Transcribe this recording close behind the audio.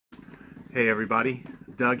Hey everybody,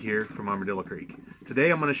 Doug here from Armadillo Creek.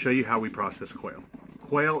 Today I'm going to show you how we process quail.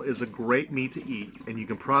 Quail is a great meat to eat and you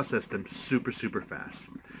can process them super fast.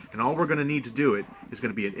 And all we're going to need to do it is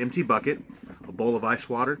going to be an empty bucket, a bowl of ice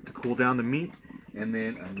water to cool down the meat, and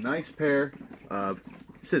then a nice pair of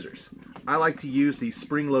scissors. I like to use these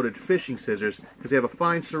spring-loaded fishing scissors because they have a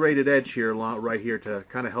fine serrated edge here, right here, to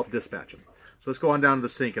kind of help dispatch them. So let's go on down to the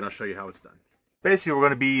sink and I'll show you how it's done. Basically, we're going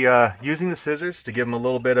to be using the scissors to give them a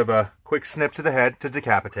little bit of a quick snip to the head to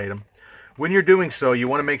decapitate them. When you're doing so, you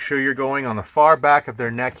want to make sure you're going on the far back of their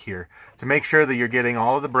neck here to make sure that you're getting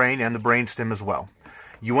all of the brain and the brainstem as well.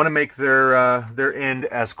 You want to make their end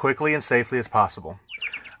as quickly and safely as possible.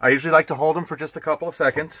 I usually like to hold them for just a couple of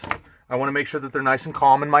seconds. I want to make sure that they're nice and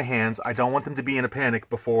calm in my hands. I don't want them to be in a panic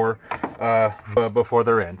before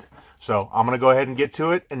their end. So I'm going to go ahead and get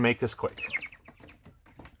to it and make this quick.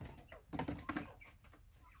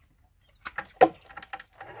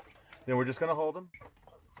 Then we're just going to hold them.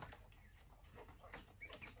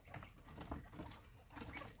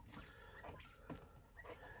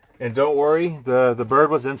 And don't worry, the bird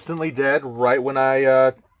was instantly dead right when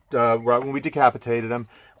right when we decapitated him.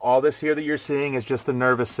 All this here that you're seeing is just the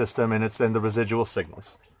nervous system and the residual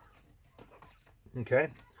signals. Okay,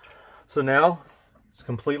 so now it's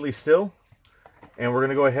completely still, and we're going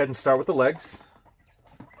to go ahead and start with the legs.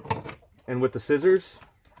 And with the scissors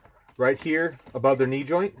right here above their knee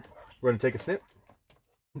joint, we're going to take a snip.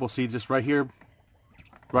 We'll see just right here,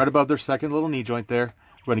 right above their second little knee joint there.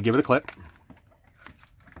 We're going to give it a clip.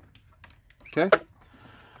 Okay.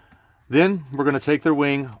 Then we're going to take their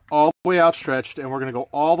wing all the way outstretched and we're going to go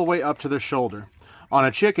all the way up to their shoulder. On a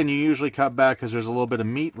chicken, you usually cut back because there's a little bit of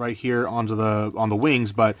meat right here on the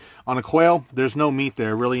wings, but on a quail, there's no meat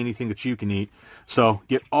there, really anything that you can eat. So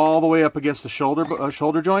get all the way up against the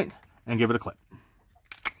shoulder joint and give it a clip.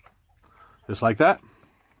 Just like that.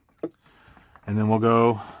 And then we'll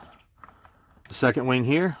go the second wing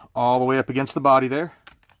here, all the way up against the body there.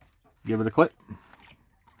 Give it a clip.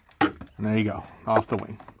 And there you go, off the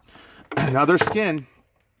wing. Now their skin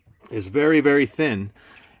is very thin.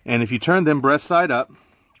 And if you turn them breast side up,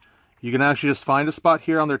 you can actually just find a spot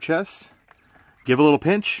here on their chest. Give a little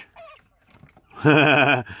pinch.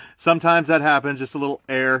 Sometimes that happens, just a little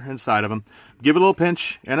air inside of them. Give it a little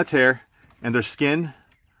pinch and a tear, and their skin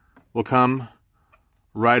will come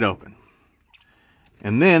right open.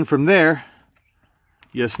 And then from there,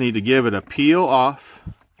 you just need to give it a peel off,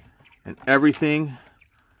 and everything,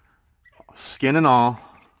 skin and all,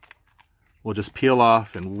 will just peel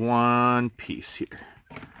off in one piece here.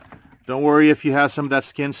 Don't worry if you have some of that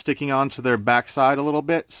skin sticking onto their backside a little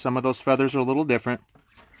bit. Some of those feathers are a little different,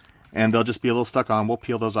 and they'll just be a little stuck on. We'll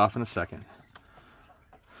peel those off in a second.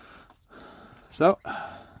 So,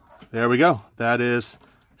 there we go. That is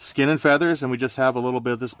skin and feathers, and we just have a little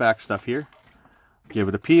bit of this back stuff here. Give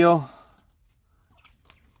it a peel.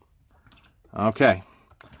 Okay,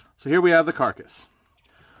 so here we have the carcass.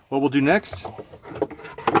 What we'll do next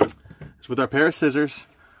is with our pair of scissors,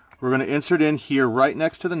 we're going to insert in here right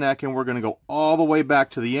next to the neck, and we're going to go all the way back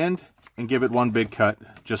to the end and give it one big cut,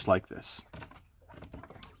 just like this.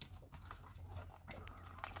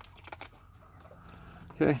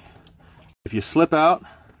 Okay, if you slip out,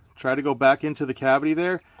 try to go back into the cavity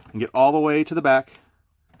there and get all the way to the back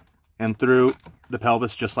and through the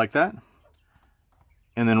pelvis just like that,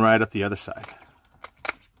 and then right up the other side.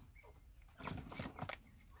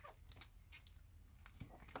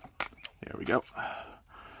 There we go.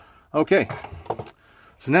 Okay,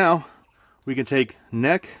 so now we can take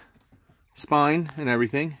neck, spine, and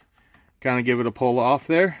everything, kind of give it a pull off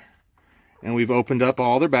there, and we've opened up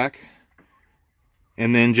all their back.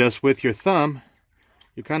 And then just with your thumb,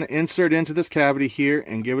 you kind of insert into this cavity here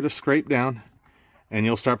and give it a scrape down, and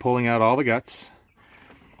you'll start pulling out all the guts.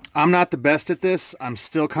 I'm not the best at this. I'm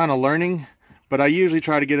still kind of learning, but I usually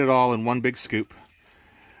try to get it all in one big scoop.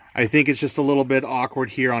 I think it's just a little bit awkward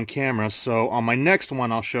here on camera, so on my next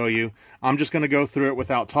one I'll show you. I'm just going to go through it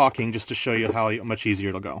without talking just to show you how much easier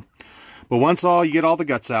it'll go. But once you get all the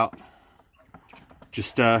guts out,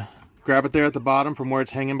 just grab it there at the bottom from where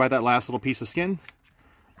it's hanging by that last little piece of skin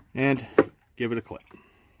and give it a clip.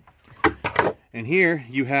 And here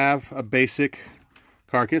you have a basic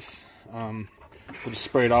carcass. We'll just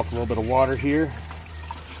spray it off with a little bit of water here.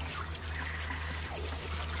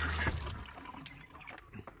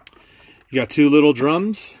 You got two little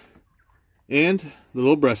drums and the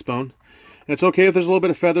little breastbone. And it's okay if there's a little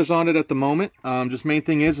bit of feathers on it at the moment. Just main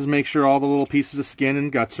thing is make sure all the little pieces of skin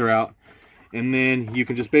and guts are out. And then you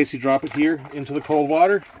can just basically drop it here into the cold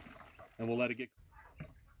water and we'll let it get.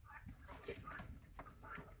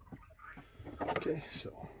 Okay,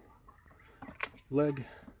 so leg,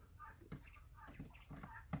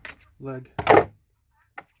 leg.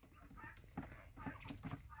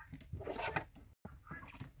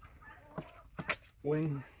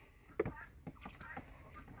 Wing.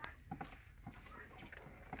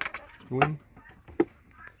 Wing.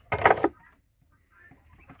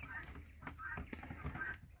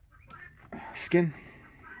 Skin.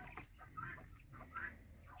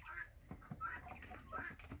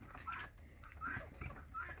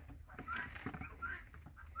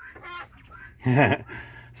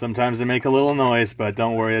 Sometimes they make a little noise, but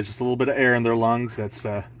don't worry, it's just a little bit of air in their lungs that's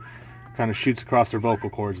kind of shoots across their vocal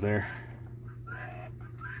cords there.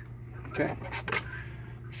 Okay,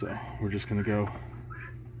 so we're just going to go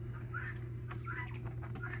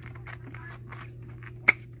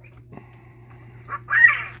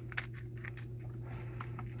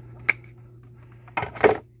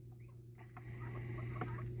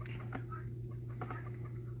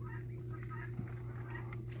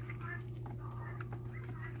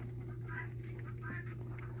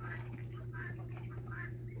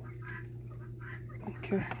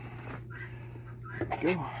okay, there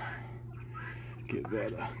we go. Give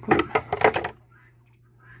that a clip.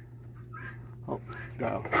 Oh,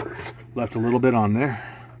 left a little bit on there.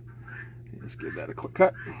 Just give that a quick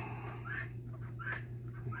cut.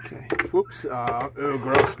 Okay. Whoops. Oh,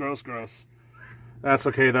 gross, gross, gross. That's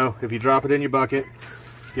okay though. If you drop it in your bucket,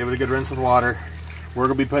 give it a good rinse with water. We're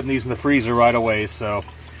going to be putting these in the freezer right away, so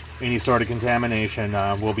any sort of contamination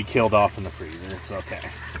will be killed off in the freezer. It's okay.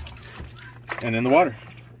 And in the water.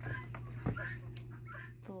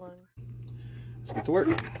 Let's get to work.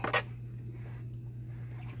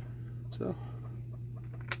 So,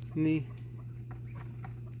 knee,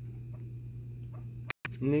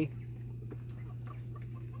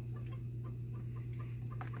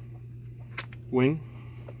 wing,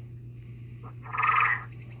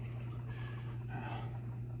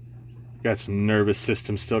 got some nervous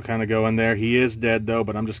system still kind of going there. He is dead though,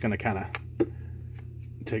 but I'm just going to kind of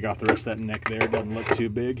take off the rest of that neck there. It doesn't look too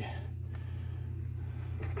big.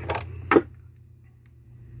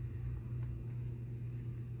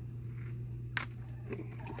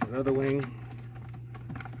 Another wing.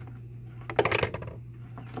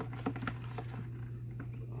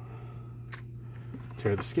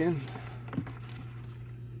 Tear the skin.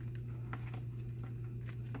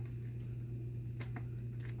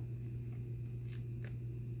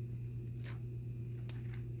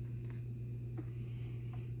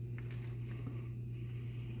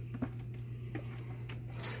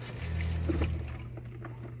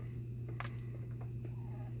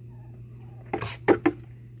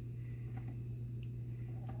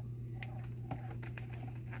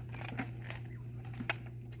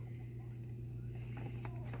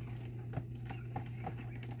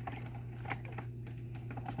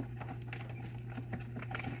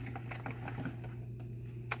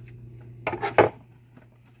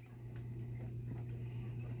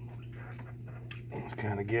 Just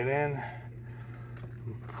kind of get in,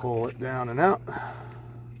 pull it down and out.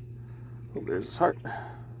 Oh, there's his heart.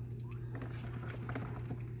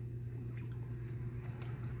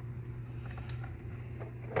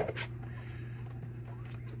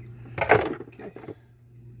 Okay.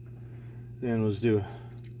 Then let's do a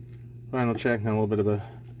final check. Now a little bit of a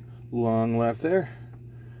lung left there.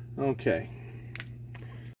 Okay.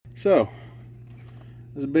 So,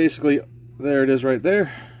 this is basically, there it is right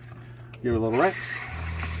there. Give it a little rinse.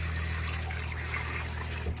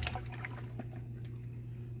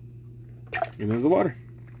 Get into the water.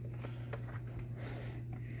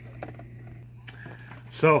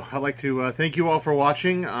 So I'd like to thank you all for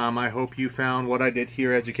watching. I hope you found what I did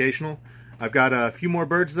here educational. I've got a few more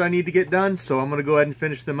birds that I need to get done, so I'm going to go ahead and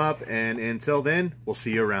finish them up, and until then, we'll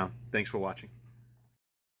see you around. Thanks for watching.